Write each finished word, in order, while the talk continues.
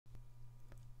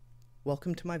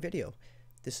Welcome to my video.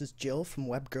 This is Jill from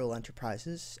WebGirl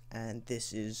Enterprises, and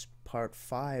this is part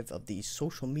 5 of the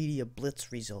social media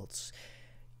blitz results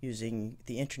using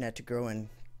the internet to grow and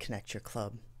connect your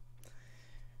club.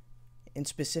 In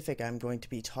specific, I'm going to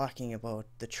be talking about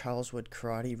the Charleswood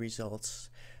Karate results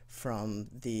from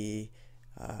the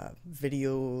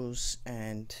videos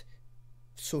and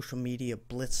social media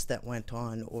blitz that went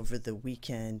on over the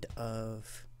weekend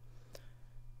of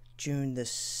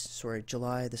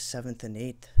July the 7th and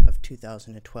 8th of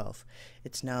 2012.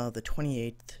 It's now the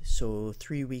 28th, so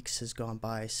 3 weeks has gone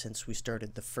by since we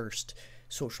started the first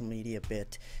social media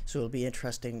bit. So it'll be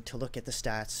interesting to look at the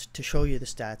stats, to show you the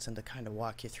stats, and to kind of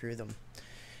walk you through them.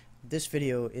 This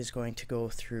video is going to go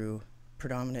through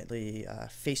predominantly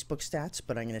Facebook stats,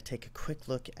 but I'm going to take a quick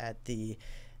look at the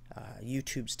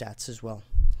YouTube stats as well.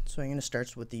 So I'm going to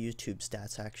start with the YouTube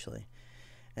stats actually.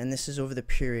 And this is over the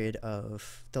period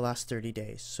of the last 30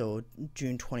 days, so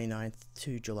June 29th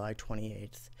to July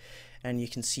 28th. And you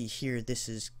can see here, this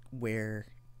is where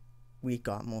we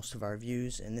got most of our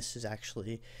views, and this is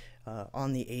actually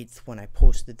on the 8th when I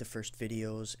posted the first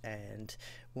videos, and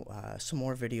some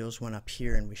more videos went up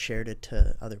here and we shared it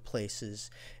to other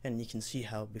places. And you can see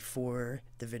how before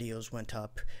the videos went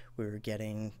up we were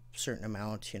getting a certain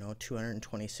amount,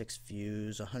 226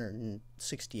 views,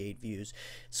 168 views,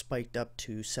 spiked up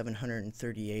to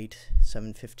 738,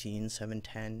 715,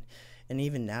 710, and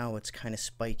even now it's kind of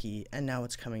spiky, and now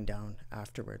it's coming down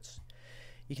afterwards.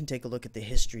 You can take a look at the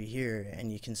history here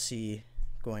and you can see,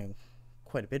 going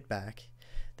quite a bit back,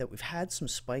 that we've had some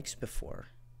spikes before,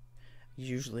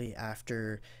 usually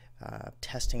after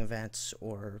testing events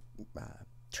or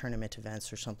tournament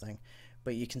events or something.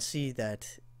 But you can see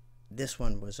that this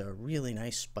one was a really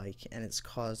nice spike, and it's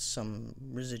caused some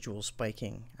residual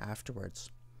spiking afterwards.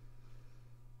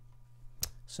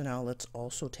 So now let's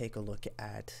also take a look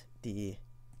at the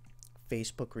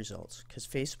Facebook results, because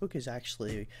Facebook is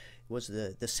actually was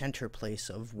the center place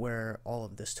of where all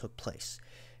of this took place.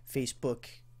 Facebook,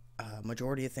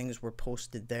 majority of things were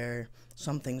posted there.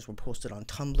 Some things were posted on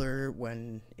Tumblr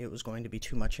when it was going to be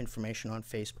too much information on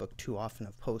Facebook, too often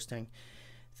of posting.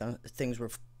 Things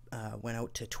were went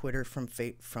out to Twitter from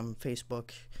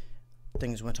Facebook.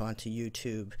 Things went on to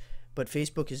YouTube, but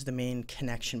Facebook is the main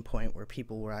connection point where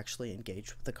people were actually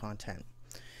engaged with the content.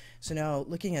 So now,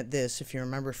 looking at this, if you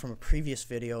remember from a previous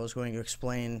video, I was going to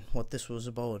explain what this was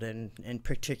about, and in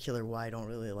particular why I don't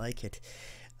really like it.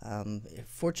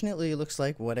 Fortunately, it looks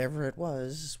like whatever it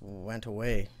was went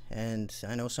away, and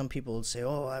I know some people would say,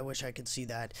 oh, I wish I could see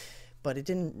that, but it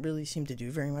didn't really seem to do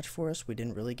very much for us. We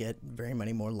didn't really get very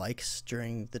many more likes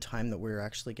during the time that we were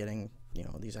actually getting,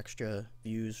 these extra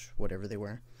views, whatever they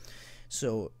were.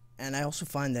 So, and I also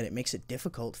find that it makes it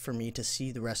difficult for me to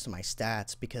see the rest of my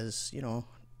stats, because,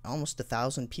 almost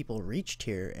 1,000 people reached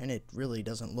here, and it really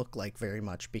doesn't look like very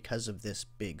much because of this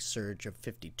big surge of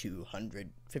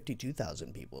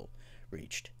 52,000 people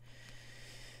reached.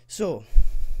 So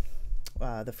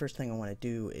the first thing I want to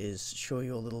do is show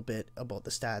you a little bit about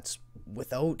the stats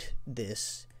without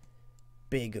this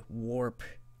big warp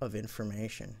of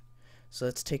information. So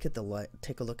let's take a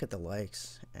look at the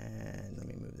likes, and let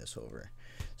me move this over.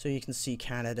 So you can see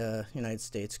Canada, United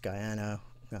States, Guyana,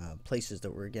 places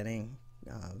that we're getting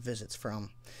visits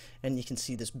from, and you can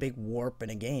see this big warp,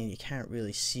 and again you can't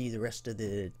really see the rest of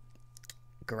the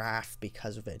graph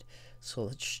because of it. So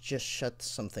let's just shut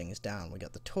some things down. We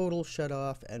got the total shut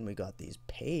off, and we got these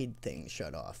paid things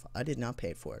shut off. I did not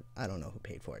pay for it. I don't know who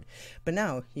paid for it, but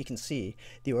now you can see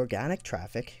the organic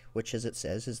traffic, which, as it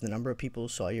says, is the number of people who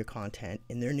saw your content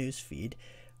in their news feed.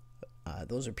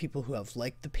 Those are people who have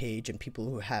liked the page and people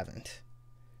who haven't.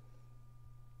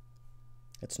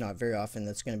 It's not very often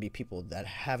that's going to be people that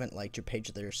haven't liked your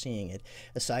page that are seeing it.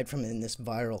 Aside from in this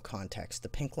viral context, the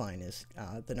pink line is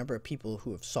the number of people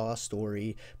who have saw a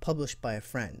story published by a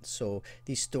friend. So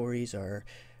these stories are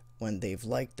when they've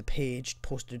liked the page,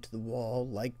 posted to the wall,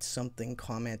 liked something,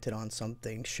 commented on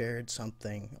something, shared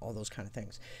something, all those kind of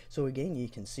things. So again, you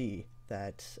can see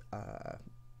that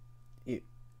the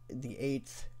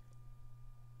 8th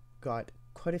got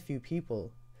quite a few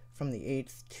people from the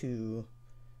 8th to,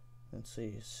 let's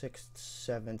see, 6th,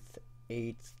 7th,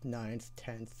 8th, 9th,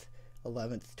 10th,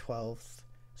 11th, 12th,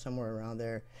 somewhere around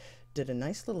there. Did a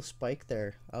nice little spike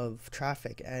there of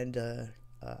traffic, and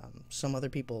some other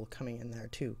people coming in there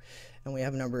too. And we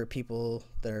have a number of people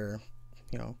that are,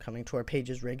 coming to our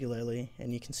pages regularly,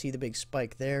 and you can see the big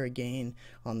spike there again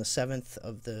on the 7th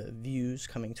of the views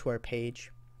coming to our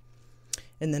page.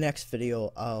 In the next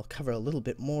video, I'll cover a little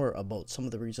bit more about some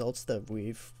of the results that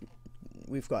we've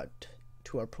got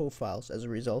to our profiles as a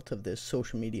result of this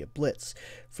social media blitz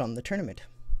from the tournament.